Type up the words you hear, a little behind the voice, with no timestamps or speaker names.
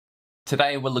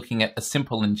Today we're looking at a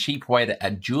simple and cheap way to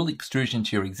add dual extrusion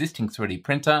to your existing 3D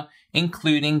printer,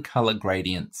 including color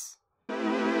gradients.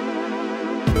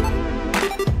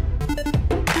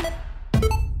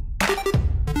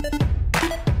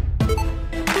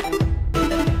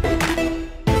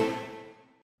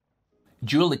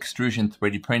 Dual extrusion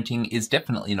 3D printing is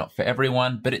definitely not for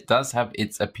everyone, but it does have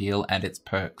its appeal and its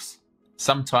perks.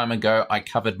 Some time ago, I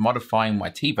covered modifying my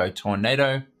Tevo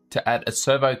Tornado to add a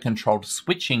servo-controlled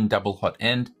switching double hot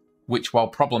end, which, while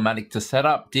problematic to set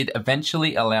up, did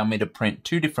eventually allow me to print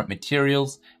two different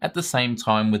materials at the same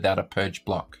time without a purge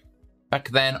block. Back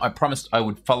then, I promised I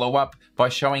would follow up by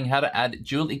showing how to add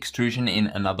dual extrusion in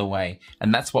another way,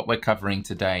 and that's what we're covering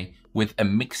today, with a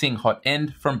mixing hot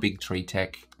end from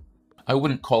Bigtreetech. I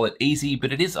wouldn't call it easy,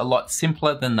 but it is a lot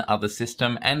simpler than the other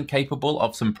system and capable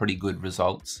of some pretty good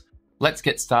results. Let's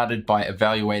get started by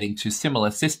evaluating two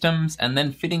similar systems and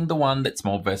then fitting the one that's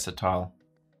more versatile.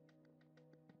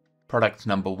 Product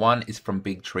number one is from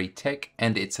Bigtreetech,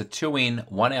 and it's a 2-in,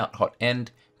 1-out hot end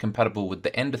compatible with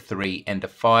the Ender 3, Ender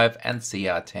 5 and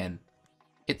CR10.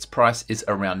 Its price is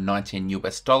around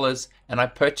 $19 and I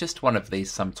purchased one of these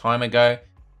some time ago,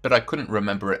 but I couldn't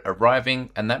remember it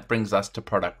arriving, and that brings us to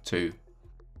product 2.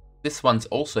 This one's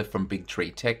also from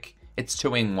Bigtreetech. It's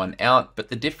 2-in, 1-out, but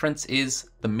the difference is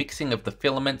the mixing of the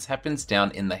filaments happens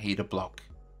down in the heater block.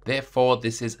 Therefore,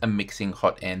 this is a mixing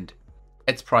hot end.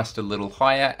 It's priced a little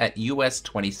higher at US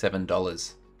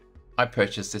 $27. I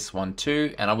purchased this one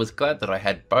too, and I was glad that I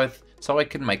had both so I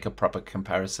could make a proper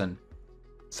comparison.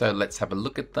 So let's have a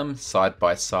look at them side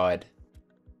by side.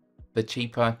 The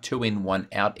cheaper 2-in,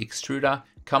 1-out extruder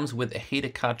comes with a heater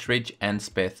cartridge and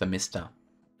spare thermistor.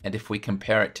 And if we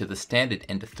compare it to the standard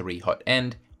Ender 3 hot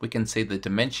end, we can see the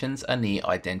dimensions are near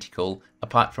identical,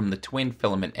 apart from the twin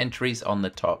filament entries on the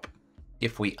top.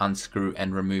 If we unscrew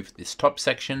and remove this top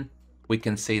section, we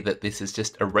can see that this is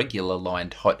just a regular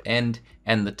lined hot end,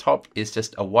 and the top is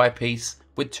just a Y-piece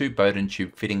with two Bowden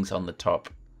tube fittings on the top.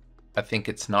 I think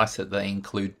it's nice that they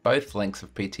include both lengths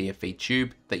of PTFE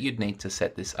tube that you'd need to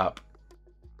set this up.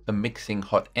 The mixing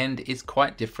hot end is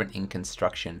quite different in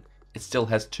construction. It still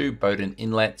has two Bowden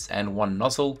inlets and one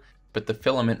nozzle, but the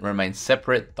filament remains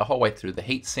separate the whole way through the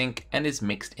heatsink and is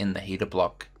mixed in the heater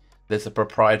block. There's a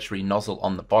proprietary nozzle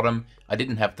on the bottom. I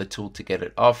didn't have the tool to get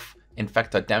it off. In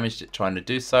fact, I damaged it trying to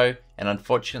do so, and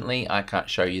unfortunately I can't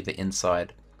show you the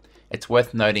inside. It's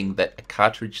worth noting that a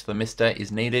cartridge thermistor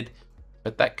is needed,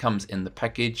 but that comes in the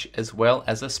package as well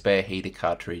as a spare heater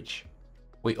cartridge.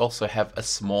 We also have a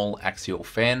small axial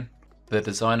fan. The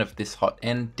design of this hot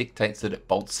end dictates that it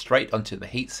bolts straight onto the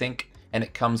heatsink, and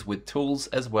it comes with tools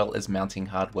as well as mounting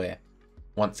hardware.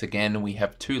 Once again, we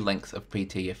have two lengths of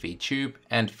PTFE tube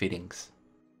and fittings.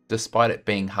 Despite it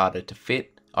being harder to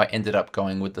fit, I ended up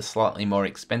going with the slightly more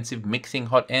expensive mixing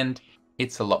hot end.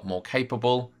 It's a lot more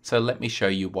capable, so let me show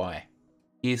you why.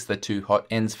 Here's the two hot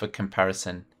ends for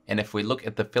comparison, and if we look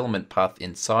at the filament path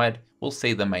inside, we'll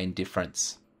see the main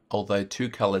difference. Although two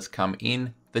colors come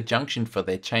in, the junction for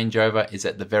their changeover is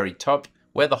at the very top,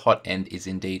 where the hot end is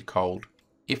indeed cold.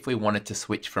 If we wanted to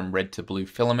switch from red to blue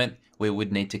filament, we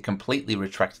would need to completely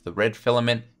retract the red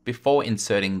filament before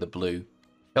inserting the blue.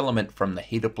 Filament from the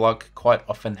heater block quite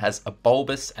often has a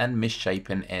bulbous and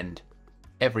misshapen end.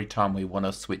 Every time we want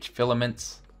to switch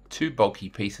filaments, two bulky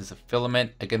pieces of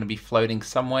filament are going to be floating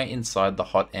somewhere inside the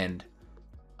hot end.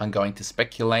 I'm going to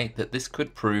speculate that this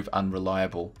could prove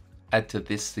unreliable. Add to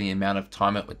this the amount of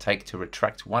time it would take to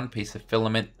retract one piece of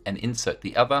filament and insert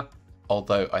the other.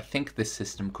 Although I think this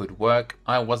system could work,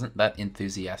 I wasn't that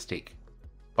enthusiastic.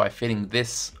 By fitting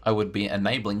this, I would be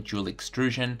enabling dual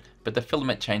extrusion, but the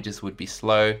filament changes would be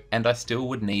slow and I still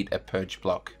would need a purge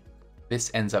block. This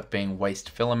ends up being waste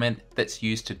filament that's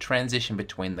used to transition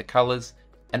between the colors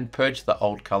and purge the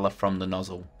old color from the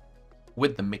nozzle.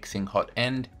 With the mixing hot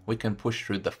end, we can push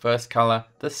through the first color,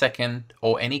 the second,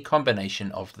 or any combination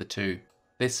of the two.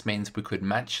 This means we could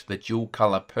match the dual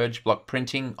color purge block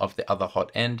printing of the other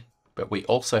hot end, but we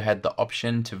also had the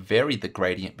option to vary the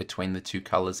gradient between the two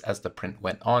colors as the print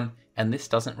went on, and this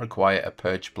doesn't require a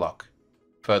purge block.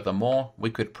 Furthermore, we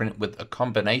could print with a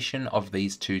combination of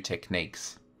these two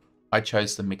techniques. I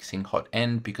chose the mixing hot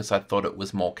end because I thought it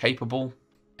was more capable,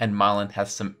 and Marlin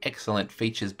has some excellent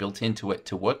features built into it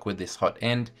to work with this hot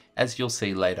end, as you'll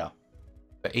see later.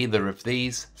 For either of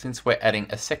these, since we're adding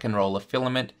a second roll of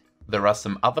filament, there are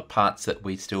some other parts that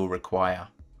we still require.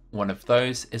 One of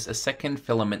those is a second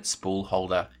filament spool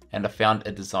holder, and I found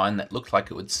a design that looked like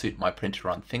it would suit my printer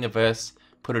on Thingiverse,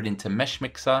 put it into Mesh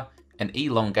Mixer, and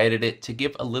elongated it to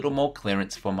give a little more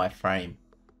clearance for my frame.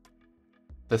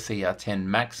 The CR10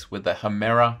 Max with the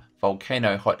Hemera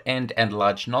volcano hot end and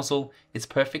large nozzle is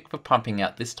perfect for pumping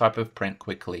out this type of print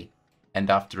quickly. And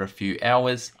after a few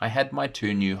hours, I had my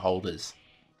 2 new holders.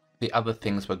 The other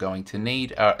things we're going to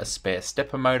need are a spare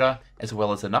stepper motor, as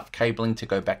well as enough cabling to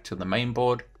go back to the main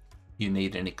board. You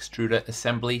need an extruder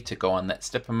assembly to go on that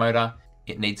stepper motor.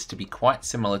 It needs to be quite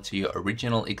similar to your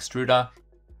original extruder,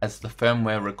 as the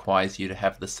firmware requires you to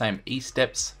have the same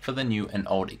E-steps for the new and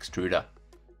old extruder.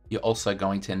 You're also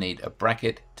going to need a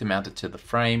bracket to mount it to the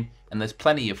frame, and there's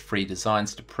plenty of free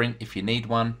designs to print if you need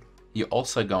one. You're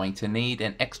also going to need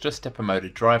an extra stepper motor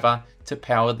driver to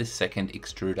power this second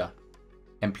extruder.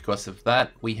 And because of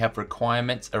that, we have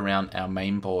requirements around our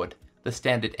main board. The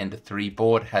standard Ender 3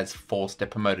 board has 4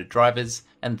 stepper motor drivers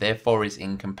and therefore is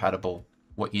incompatible.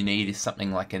 What you need is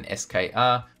something like an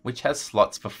SKR, which has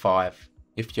slots for 5.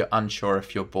 If you're unsure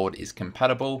if your board is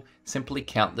compatible, simply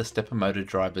count the stepper motor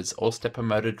drivers or stepper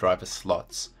motor driver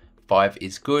slots. 5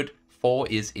 is good, 4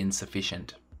 is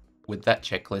insufficient. With that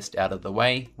checklist out of the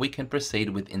way, we can proceed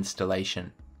with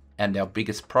installation. And our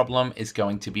biggest problem is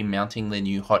going to be mounting the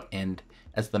new hot end,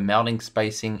 as the mounting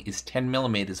spacing is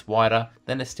 10mm wider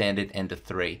than a standard Ender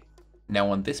 3. Now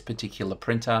on this particular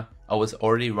printer, I was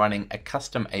already running a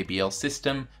custom ABL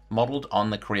system modeled on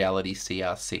the Creality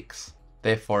CR6.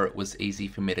 Therefore it was easy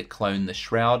for me to clone the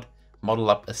shroud, model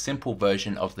up a simple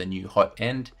version of the new hot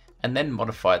end, and then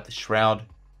modify the shroud,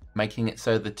 making it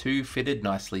so the two fitted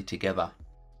nicely together.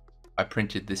 I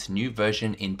printed this new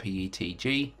version in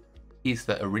PETG. Here's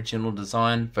the original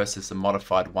design versus the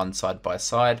modified one side by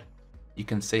side. You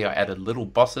can see I added little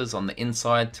bosses on the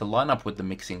inside to line up with the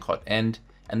mixing hot end,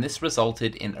 and this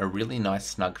resulted in a really nice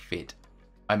snug fit.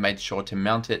 I made sure to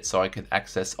mount it so I could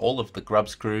access all of the grub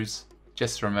screws.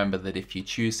 Just remember that if you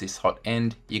choose this hot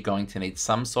end, you're going to need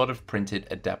some sort of printed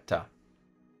adapter.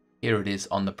 Here it is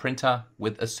on the printer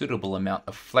with a suitable amount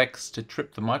of flex to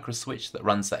trip the micro switch that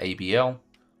runs the ABL.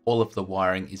 All of the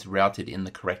wiring is routed in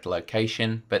the correct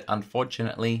location, but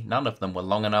unfortunately none of them were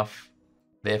long enough.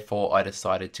 Therefore I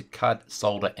decided to cut,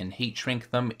 solder and heat shrink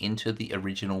them into the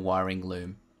original wiring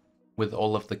loom. With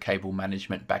all of the cable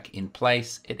management back in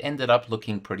place, it ended up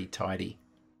looking pretty tidy.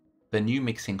 The new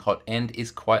mixing hot end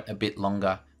is quite a bit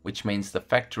longer, which means the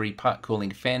factory part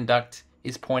cooling fan duct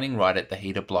is pointing right at the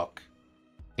heater block.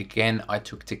 Again, I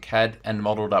took to CAD and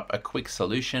modeled up a quick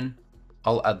solution.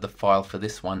 I'll add the file for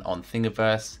this one on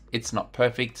Thingiverse. It's not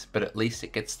perfect, but at least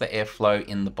it gets the airflow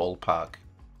in the ballpark.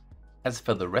 As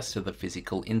for the rest of the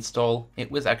physical install,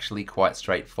 it was actually quite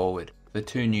straightforward. The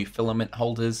 2 new filament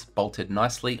holders bolted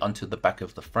nicely onto the back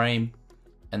of the frame,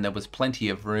 and there was plenty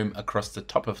of room across the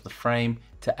top of the frame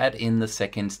to add in the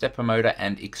second stepper motor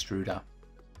and extruder.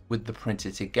 With the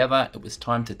printer together, it was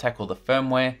time to tackle the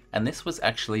firmware, and this was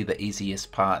actually the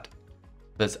easiest part.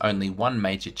 There's only one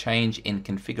major change in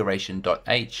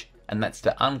configuration.h, and that's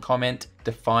to uncomment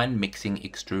define mixing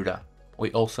extruder.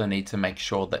 We also need to make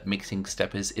sure that mixing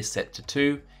steppers is set to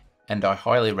 2, and I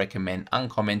highly recommend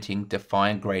uncommenting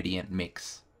define gradient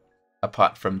mix.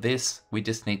 Apart from this, we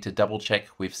just need to double check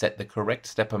we've set the correct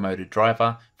stepper motor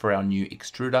driver for our new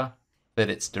extruder, that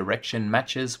its direction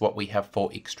matches what we have for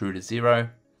extruder 0,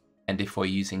 and if we're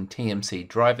using TMC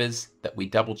drivers, that we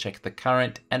double check the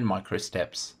current and micro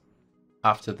steps.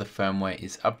 After the firmware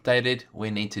is updated, we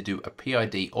need to do a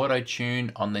PID auto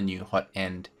tune on the new hot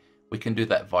end. We can do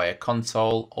that via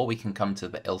console, or we can come to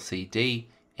the LCD,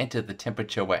 enter the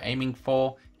temperature we're aiming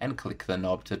for, and click the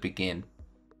knob to begin.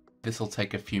 This will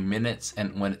take a few minutes,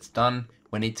 and when it's done,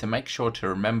 we need to make sure to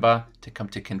remember to come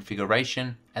to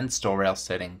configuration and store our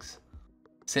settings.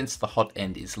 Since the hot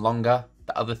end is longer,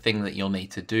 the other thing that you'll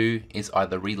need to do is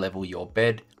either re-level your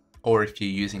bed, or if you're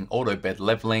using auto bed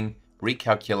leveling,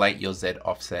 recalculate your Z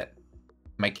offset.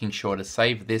 Making sure to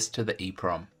save this to the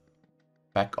EEPROM.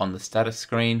 Back on the status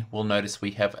screen, we'll notice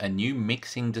we have a new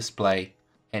mixing display,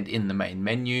 and in the main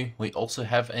menu, we also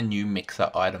have a new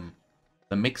mixer item.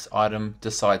 The mix item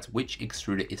decides which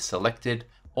extruder is selected,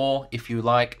 or if you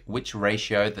like, which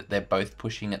ratio that they're both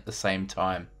pushing at the same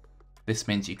time. This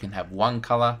means you can have one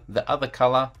color, the other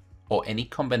color, or any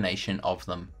combination of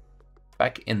them.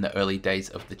 Back in the early days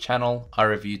of the channel, I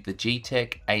reviewed the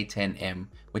Gtech A10M,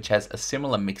 which has a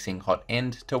similar mixing hot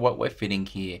end to what we're fitting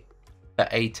here. The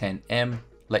A10M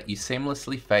let you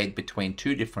seamlessly fade between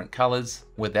 2 different colors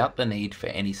without the need for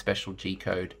any special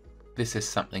G-code. This is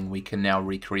something we can now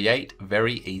recreate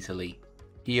very easily.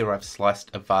 Here I've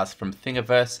sliced a vase from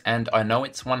Thingiverse, and I know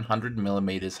it's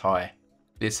 100mm high.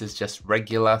 This is just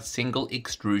regular single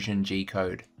extrusion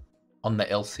G-code. On the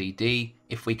LCD,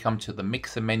 if we come to the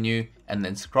mixer menu and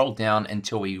then scroll down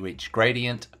until we reach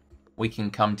gradient, we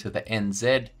can come to the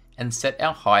NZ and set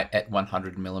our height at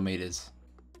 100mm.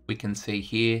 We can see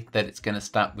here that it's going to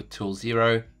start with tool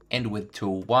 0, end with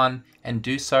tool 1, and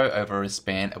do so over a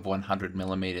span of 100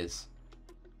 millimeters.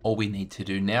 All we need to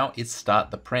do now is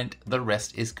start the print, the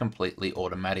rest is completely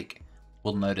automatic.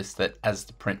 We'll notice that as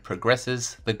the print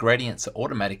progresses, the gradients are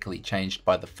automatically changed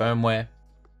by the firmware,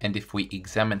 and if we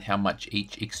examine how much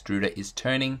each extruder is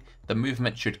turning, the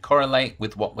movement should correlate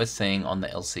with what we're seeing on the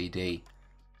LCD.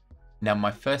 Now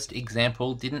my first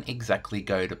example didn't exactly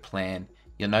go to plan.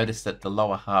 You'll notice that the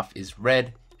lower half is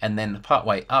red, and then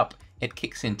partway up, it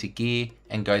kicks into gear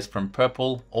and goes from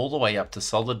purple all the way up to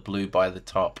solid blue by the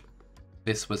top.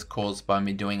 This was caused by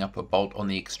me doing up a bolt on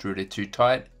the extruder too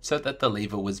tight so that the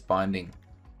lever was binding.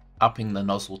 Upping the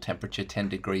nozzle temperature 10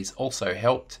 degrees also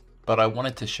helped, but I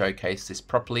wanted to showcase this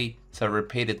properly, so I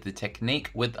repeated the technique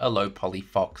with a low poly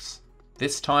Fox.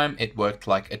 This time it worked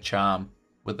like a charm,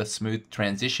 with a smooth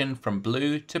transition from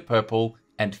blue to purple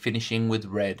and finishing with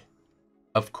red.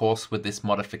 Of course, with this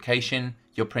modification,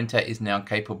 your printer is now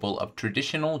capable of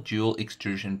traditional dual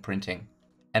extrusion printing.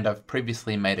 And I've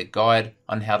previously made a guide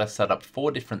on how to set up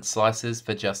 4 different slices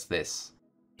for just this.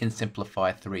 In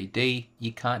Simplify 3D,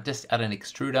 you can't just add an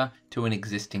extruder to an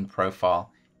existing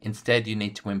profile. Instead, you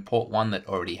need to import one that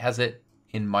already has it,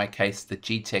 in my case the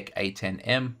Bigtreetech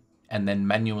A10M, and then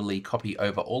manually copy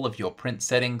over all of your print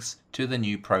settings to the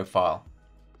new profile.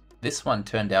 This one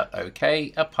turned out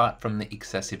okay apart from the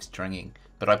excessive stringing,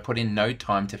 but I put in no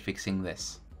time to fixing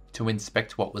this. To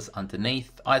inspect what was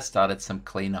underneath, I started some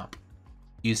cleanup.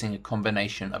 Using a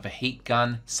combination of a heat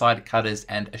gun, side cutters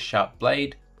and a sharp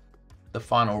blade, the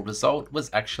final result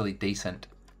was actually decent.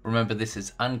 Remember, this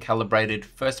is uncalibrated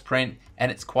first print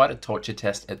and it's quite a torture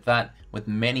test at that, with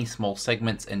many small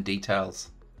segments and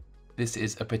details. This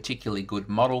is a particularly good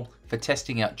model for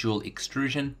testing out dual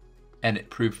extrusion, and it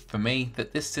proved for me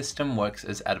that this system works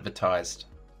as advertised.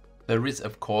 There is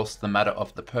of course the matter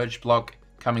of the purge block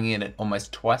coming in at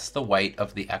almost twice the weight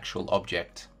of the actual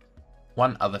object.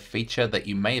 One other feature that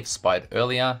you may have spied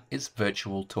earlier is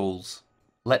virtual tools.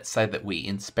 Let's say that we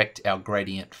inspect our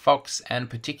gradient Fox and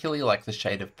particularly like the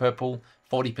shade of purple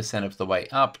 40% of the way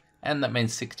up, and that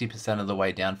means 60% of the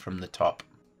way down from the top.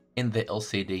 In the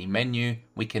LCD menu,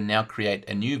 we can now create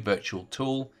a new virtual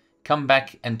tool, come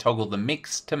back and toggle the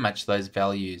mix to match those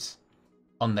values.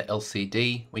 On the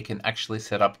LCD, we can actually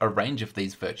set up a range of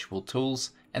these virtual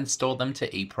tools and store them to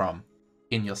EEPROM.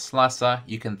 In your slicer,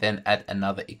 you can then add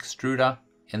another extruder.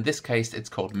 In this case, it's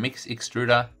called Mix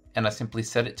Extruder, and I simply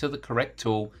set it to the correct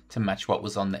tool to match what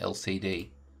was on the LCD.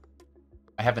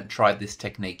 I haven't tried this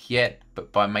technique yet,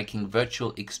 but by making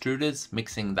virtual extruders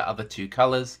mixing the other 2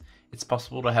 colors, it's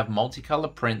possible to have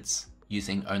multicolor prints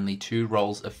using only 2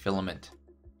 rolls of filament.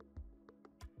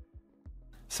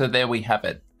 So there we have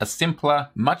it, a simpler,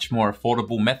 much more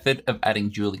affordable method of adding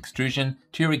dual extrusion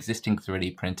to your existing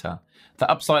 3D printer.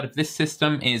 The upside of this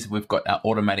system is we've got our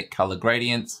automatic color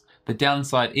gradients. The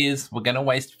downside is we're going to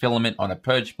waste filament on a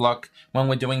purge block when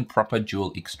we're doing proper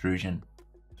dual extrusion.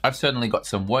 I've certainly got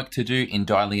some work to do in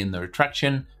dialing in the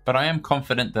retraction, but I am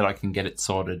confident that I can get it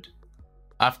sorted.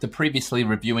 After previously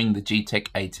reviewing the Bigtreetech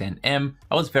A10M,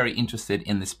 I was very interested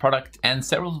in this product and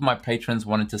several of my patrons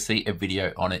wanted to see a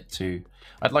video on it too.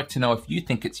 I'd like to know if you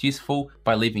think it's useful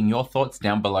by leaving your thoughts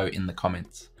down below in the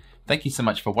comments. Thank you so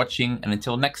much for watching, and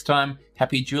until next time,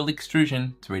 happy dual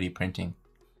extrusion 3D printing.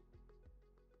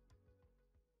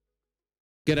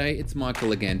 G'day, it's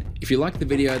Michael again. If you liked the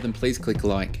video, then please click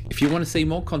like. If you want to see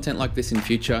more content like this in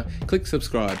future, click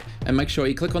subscribe and make sure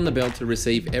you click on the bell to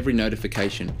receive every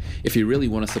notification. If you really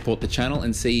want to support the channel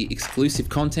and see exclusive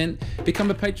content, become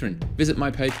a patron. Visit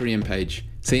my Patreon page.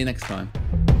 See you next time.